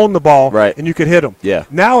had thrown the ball, right, and you could hit him. Yeah.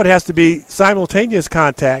 Now it has to be simultaneous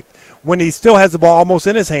contact when he still has the ball almost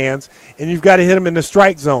in his hands, and you've got to hit him in the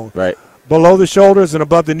strike zone. Right. Below the shoulders and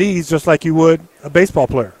above the knees, just like you would a baseball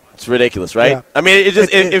player. It's ridiculous, right? Yeah. I mean,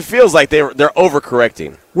 it feels like they're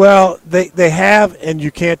overcorrecting. Well, they have, and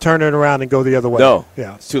you can't turn it around and go the other way. No.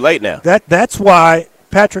 Yeah. It's too late now. That's why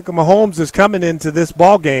Patrick Mahomes is coming into this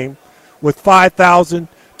ball game with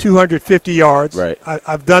 5,250 yards. Right.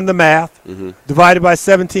 I've done the math. Divided by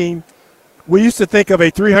 17. We used to think of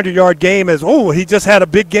a 300-yard game as, he just had a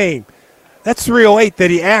big game. That's 308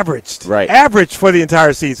 that he averaged. Right. Averaged for the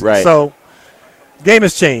entire season. Right. So, game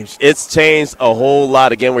has changed. It's changed a whole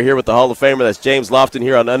lot. Again, we're here with the Hall of Famer. That's James Lofton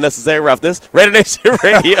here on Unnecessary Roughness, Raider Nation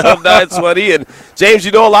Radio 920. And James,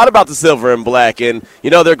 you know a lot about the silver and black, and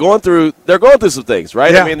they're going through some things,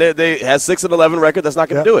 right? Yeah. I mean, they have 6-11 record. That's not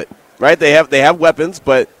going to do it, right? They have weapons,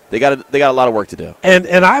 but they got a lot of work to do.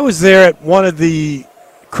 And I was there at one of the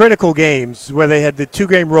critical games where they had the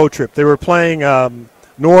 2-game road trip. They were playing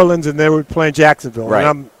New Orleans and they were playing Jacksonville. Right. And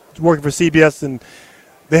I'm working for CBS, and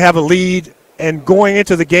they have a lead. And going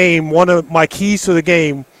into the game, one of my keys to the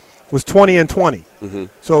game was 20 and 20.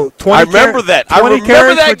 So 20. I remember that. 20 I remember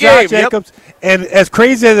carries that for game. Josh Jacobs, and as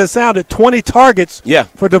crazy as it sounded, 20 targets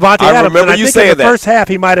for Devontae I Adams. remember and I you think saying in the first half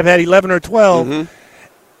he might have had 11 or 12.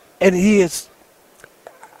 And he is.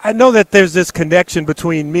 I know that there's this connection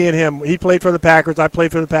between me and him. He played for the Packers. I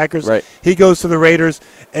played for the Packers. Right. He goes to the Raiders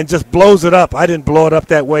and just blows it up. I didn't blow it up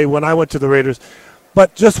that way when I went to the Raiders.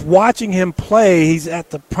 But just watching him play, he's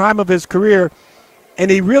at the prime of his career, and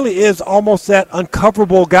he really is almost that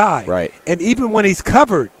uncoverable guy. Right. And even when he's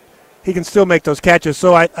covered, he can still make those catches.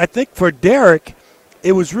 So I think for Derek,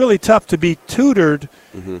 it was really tough to be tutored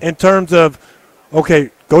in terms of, okay,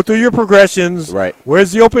 go through your progressions. Right.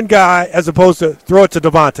 Where's the open guy, as opposed to throw it to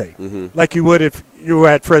Devontae, like you would if you were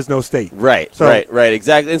at Fresno State. Right. So, right,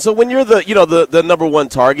 exactly. And so when you're the number one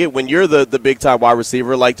target, when you're the big time wide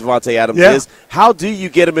receiver like Devontae Adams is, how do you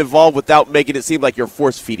get him involved without making it seem like you're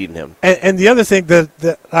force feeding him? And the other thing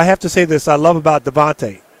that I have to say this I love about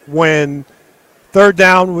Devontae, when third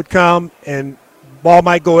down would come and ball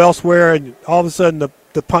might go elsewhere, and all of a sudden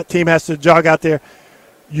the punt team has to jog out there,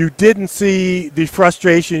 you didn't see the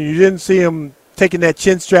frustration. You didn't see him taking that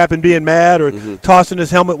chin strap and being mad or tossing his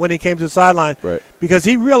helmet when he came to the sideline, because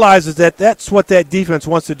he realizes that that's what that defense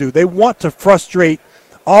wants to do. They want to frustrate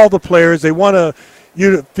all the players. They want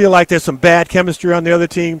you to feel like there's some bad chemistry on the other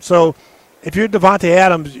team. So if you're Devontae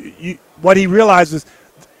Adams, what he realizes,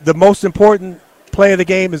 the most important play of the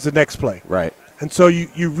game is the next play. Right. And so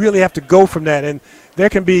you really have to go from that. And there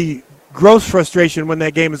can be gross frustration when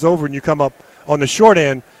that game is over and you come up on the short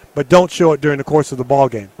end, but don't show it during the course of the ball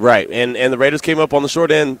game. Right, and the Raiders came up on the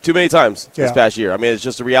short end too many times this past year. I mean, it's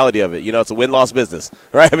just the reality of it. It's a win-loss business,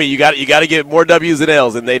 right? I mean, you got to get more W's than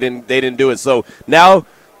L's, and they didn't do it. So now,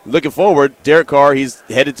 looking forward, Derek Carr, he's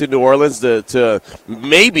headed to New Orleans to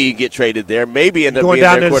maybe get traded there, maybe end up going being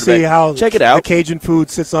down their there to quarterback. see how check it out. The Cajun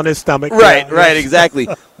food sits on his stomach. Right, exactly.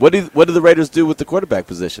 What do the Raiders do with the quarterback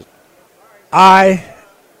position? I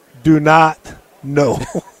do not know.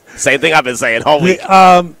 Same thing I've been saying all week.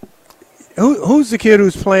 Who's the kid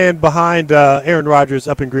who's playing behind Aaron Rodgers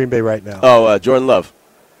up in Green Bay right now? Oh, Jordan Love.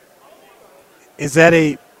 Is that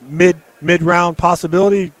a mid-round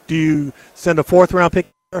possibility? Do you send a fourth-round pick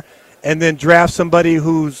and then draft somebody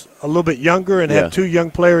who's a little bit younger and have two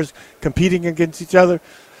young players competing against each other?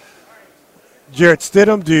 Jarrett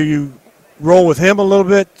Stidham, do you roll with him a little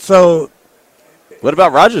bit? So, what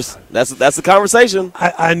about Rodgers? That's the conversation.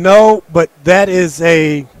 I know, but that is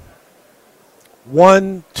a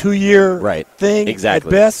 1-2 year thing at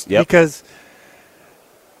best, because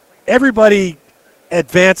everybody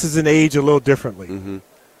advances in age a little differently.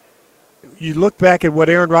 You look back at what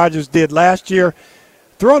Aaron Rodgers did last year,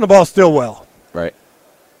 throwing the ball still well. Right.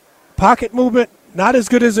 Pocket movement, not as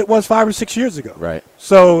good as it was 5 or 6 years ago. Right.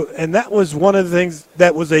 So, and that was one of the things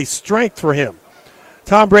that was a strength for him.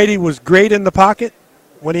 Tom Brady was great in the pocket.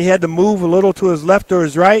 When he had to move a little to his left or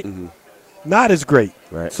his right, not as great.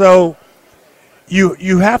 Right. So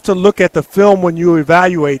you have to look at the film when you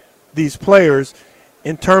evaluate these players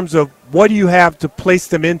in terms of what do you have to place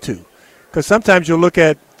them into. Because sometimes you'll look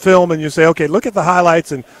at film and you say, okay, look at the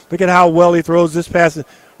highlights and look at how well he throws this pass.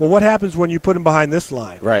 well, what happens when you put him behind this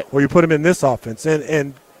line? Right. Or you put him in this offense?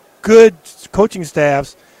 And good coaching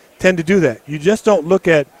staffs tend to do that. You just don't look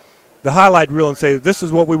at the highlight reel and say, this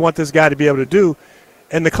is what we want this guy to be able to do.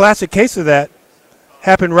 And the classic case of that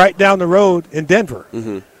happened right down the road in Denver.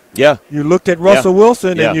 Mm-hmm. Yeah. You looked at Russell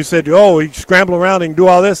Wilson and you said, oh, he scramble around and do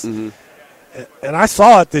all this. Mm-hmm. And I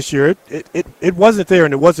saw it this year. It wasn't there,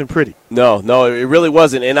 and it wasn't pretty. No, it really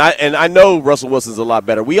wasn't. And I know Russell Wilson's a lot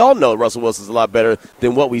better. We all know Russell Wilson's a lot better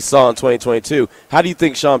than what we saw in 2022. How do you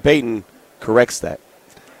think Sean Payton corrects that?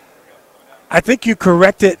 I think you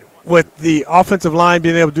correct it with the offensive line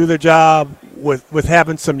being able to do their job, with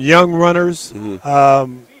having some young runners.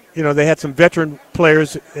 Mm-hmm. They had some veteran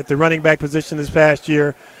players at the running back position this past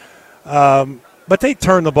year. But they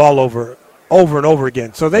turned the ball over and over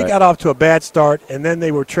again. So they got off to a bad start, and then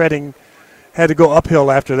they were had to go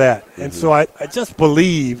uphill after that. Mm-hmm. And so I just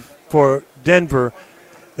believe for Denver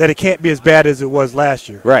that it can't be as bad as it was last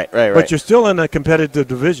year. Right. But you're still in a competitive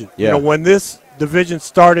division. Yeah. When this division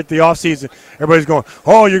started the offseason, everybody's going,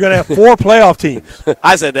 oh, you're going to have 4 playoff teams.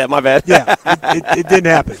 I said that, my bad. Yeah, it didn't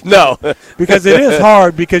happen. No. Because it is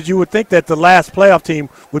hard, because you would think that the last playoff team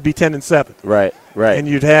would be 10-7. Right. And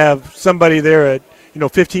you'd have somebody there at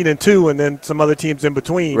 15-2, and then some other teams in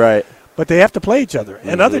between. Right. But they have to play each other,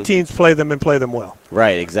 and other teams play them and play them well.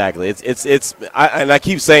 Right, exactly. I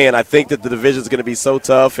keep saying I think that the division is going to be so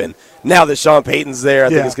tough, and now that Sean Payton's there, I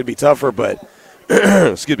think it's going to be tougher. But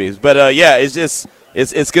excuse me, but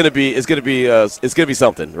it's going to be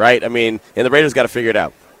something, right? I mean, and the Raiders got to figure it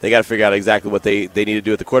out. They got to figure out exactly what they need to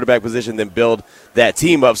do at the quarterback position, then build that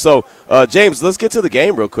team up. So, James, let's get to the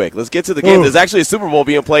game real quick. Let's get to the game. There's actually a Super Bowl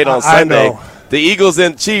being played on Sunday. Know. The Eagles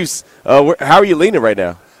and Chiefs. How are you leaning right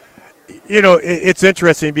now? It's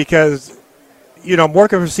interesting because, I'm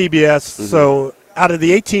working for CBS, mm-hmm. So out of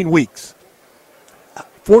the 18 weeks,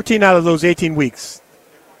 14 out of those 18 weeks,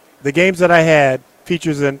 the games that I had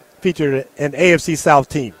featured an AFC South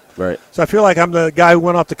team. Right. So I feel like I'm the guy who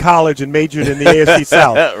went off to college and majored in the AFC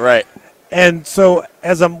South. Right. And so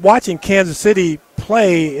as I'm watching Kansas City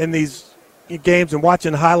play in these games and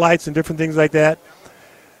watching highlights and different things like that,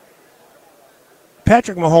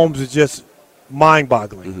 Patrick Mahomes is just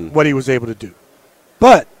mind-boggling what he was able to do.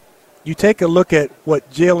 But you take a look at what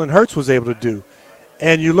Jalen Hurts was able to do,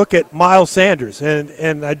 and you look at Miles Sanders,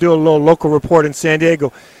 and I do a little local report in San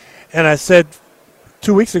Diego, and I said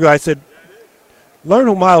 2 weeks ago, I said, learn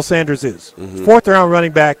who Miles Sanders is. 4th-round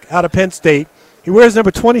running back out of Penn State. He wears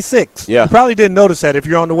number 26. Yeah. You probably didn't notice that if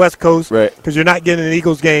you're on the West Coast, right? Because you're not getting an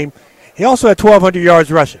Eagles game. He also had 1,200 yards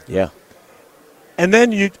rushing. Yeah. And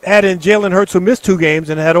then you add in Jalen Hurts, who missed 2 games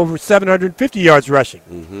and had over 750 yards rushing.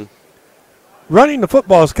 Mm-hmm. Running the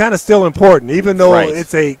football is kind of still important, even though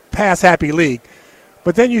it's a pass-happy league.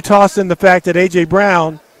 But then you toss in the fact that A.J.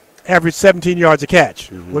 Brown averaged 17 yards a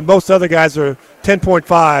catch, when most other guys are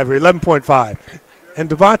 10.5 or 11.5. And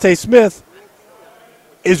Devontae Smith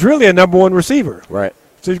is really a number 1 receiver. Right.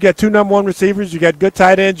 So you've got 2 number 1 receivers. You've got good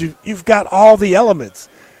tight ends. You've got all the elements.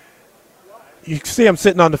 You see I'm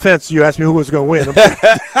sitting on the fence. You asked me who was going to win.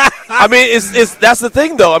 I mean, that's the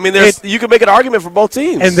thing, though. I mean, you can make an argument for both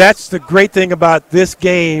teams. And that's the great thing about this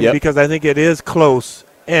game, because I think it is close.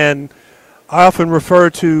 And I often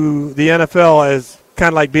refer to the NFL as kind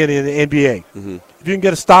of like being in the NBA. Mm-hmm. If you can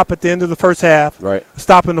get a stop at the end of the first half, a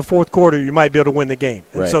stop in the 4th quarter, you might be able to win the game.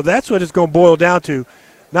 And so that's what it's going to boil down to.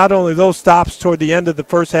 Not only those stops toward the end of the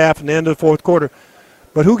first half and the end of the 4th quarter,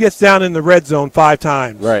 but who gets down in the red zone 5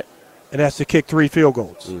 times. Right. And has to kick 3 field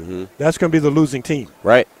goals. Mm-hmm. That's going to be the losing team.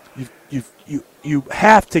 Right. You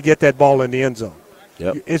have to get that ball in the end zone.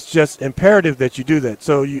 Yep. It's just imperative that you do that.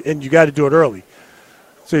 So you got to do it early.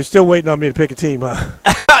 So you're still waiting on me to pick a team, huh?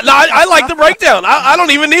 No, I like the breakdown. I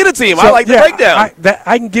don't even need a team. So, I like the breakdown.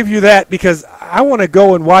 I can give you that because I want to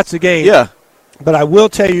go and watch the game. Yeah. But I will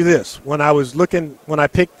tell you this: when I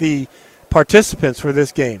picked the participants for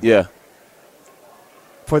this game. Yeah.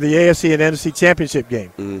 For the AFC and NFC championship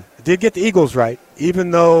game. I did get the Eagles right,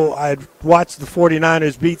 even though I'd watched the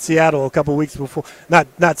 49ers beat Seattle a couple weeks before.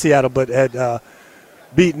 Not Seattle, but had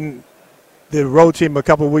beaten the road team a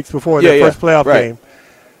couple weeks before their first playoff game.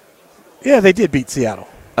 Yeah, they did beat Seattle.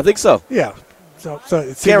 I think so. Yeah. So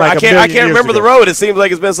it seemed like I can't remember the road. It seems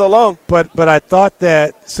like it's been so long. But I thought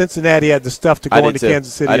that Cincinnati had the stuff to go into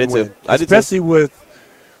Kansas City and win. Especially with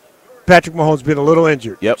Patrick Mahomes being a little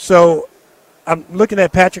injured. Yep. So I'm looking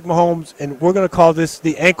at Patrick Mahomes, and we're going to call this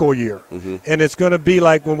the ankle year. And it's going to be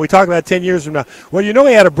like when we talk about 10 years from now. Well,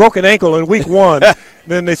 he had a broken ankle in week 1.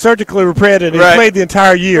 Then they surgically repaired it, and he played the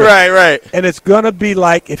entire year. Right. And it's going to be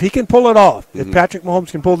like, if he can pull it off, if Patrick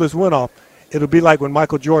Mahomes can pull this win off, it'll be like when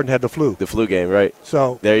Michael Jordan had the flu. The flu game, right?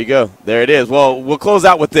 So there you go. There it is. Well, we'll close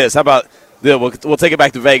out with this. How about we'll take it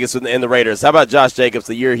back to Vegas and the Raiders. How about Josh Jacobs,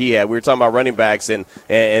 the year he had? We were talking about running backs and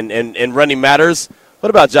running matters. What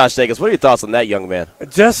about Josh Jacobs? What are your thoughts on that young man?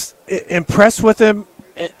 Just impressed with him,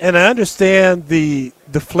 and I understand the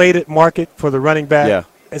deflated market for the running back. Yeah.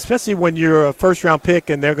 Especially when you're a first-round pick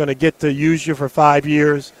and they're going to get to use you for 5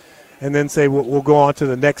 years and then say, we'll go on to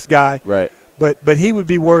the next guy. Right. But he would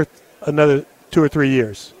be worth another 2 or 3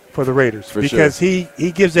 years for the Raiders because he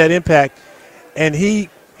gives that impact, and he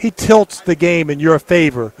tilts the game in your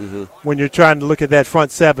favor when you're trying to look at that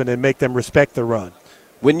front seven and make them respect the run.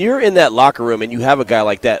 When you're in that locker room and you have a guy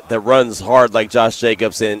like that runs hard like Josh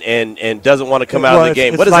Jacobs and doesn't want to come out of the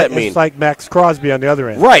game, what does that mean? It's like Max Crosby on the other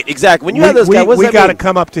end. Right, exactly. When you have those guys, what does that mean? We got to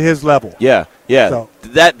come up to his level. Yeah. So,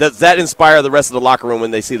 Does that inspire the rest of the locker room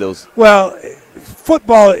when they see those? Well,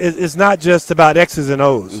 football is not just about X's and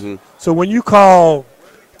O's. So when you call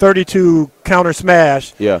 32 counter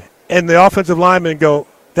smash and the offensive linemen go,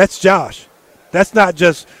 that's Josh. That's not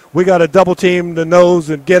just we got to double team the nose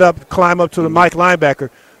and get up, climb up to the Mike linebacker.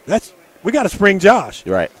 We got to spring Josh.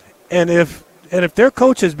 Right. And if their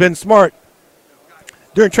coach has been smart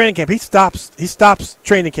during training camp, he stops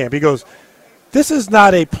training camp. He goes, this is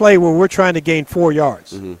not a play where we're trying to gain 4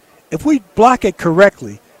 yards. If we block it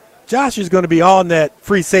correctly, Josh is going to be on that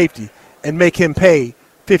free safety and make him pay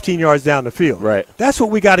 15 yards down the field. Right. That's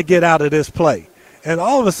what we got to get out of this play. And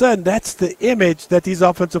all of a sudden, that's the image that these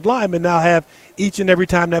offensive linemen now have each and every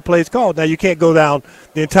time that play is called. Now, you can't go down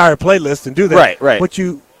the entire playlist and do that. Right. But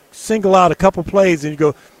you single out a couple plays and you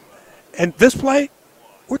go, and this play,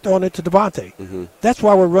 we're throwing it to Devontae. That's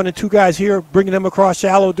why we're running 2 guys here, bringing them across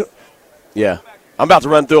shallow. Yeah. I'm about to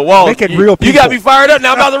run through a wall. Make it real people. You got me fired up.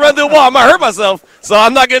 Now I'm about to run through a wall. I might hurt myself, so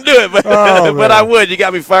I'm not going to do it. But, but I would. You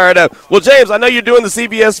got me fired up. Well, James, I know you're doing the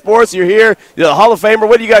CBS Sports. You're here. You're the Hall of Famer.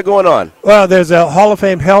 What do you got going on? Well, there's a Hall of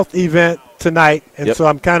Fame health event tonight, and so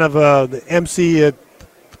I'm kind of the MC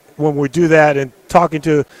when we do that and talking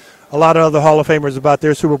to a lot of other Hall of Famers about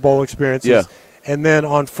their Super Bowl experiences. Yeah. And then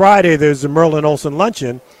on Friday, there's the Merlin Olsen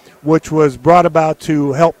Luncheon, which was brought about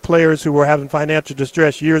to help players who were having financial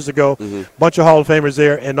distress years ago. Bunch of Hall of Famers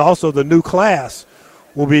there, and also the new class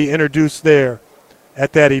will be introduced there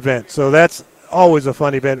at that event. So that's always a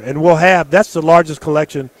fun event. And that's the largest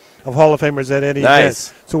collection of Hall of Famers at any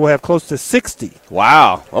event. So we'll have close to 60.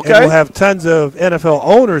 Wow. Okay. And we'll have tons of NFL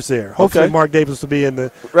owners there. Hopefully Mark Davis will be in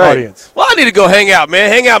the audience. Well, I need to go hang out,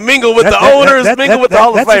 man. Hang out, mingle with the owners, mingle with the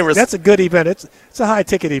Hall of Famers. That's a good event. It's a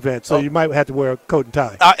high-ticket event, so you might have to wear a coat and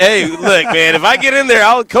tie. Hey, look, man, if I get in there,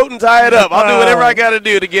 I'll coat and tie it up. I'll do whatever I got to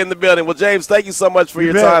do to get in the building. Well, James, thank you so much for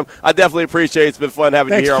your time. I definitely appreciate it. It's been fun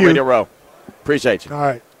having you here on Radio Row. Appreciate you. All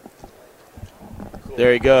right.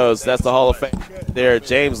 There he goes. That's the Hall of Fame there.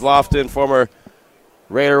 James Lofton, former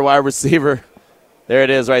Raider wide receiver. There it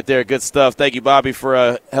is right there. Good stuff. Thank you, Bobby,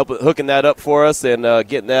 for hooking that up for us and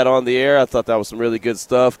getting that on the air. I thought that was some really good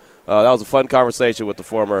stuff. That was a fun conversation with the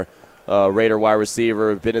former Raider wide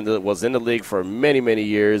receiver. Was in the league for many, many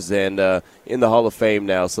years and in the Hall of Fame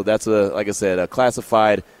now. So that's, like I said, a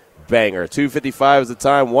classified banger. 2:55 is the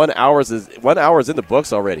time. 1 hour is in the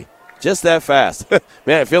books already. Just that fast.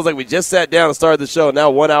 Man, it feels like we just sat down and started the show. Now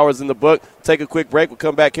 1 hour is in the book. Take a quick break. We'll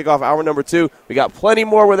come back, kick off hour number 2. We got plenty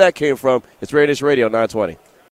more where that came from. It's Radio Nation Radio 920.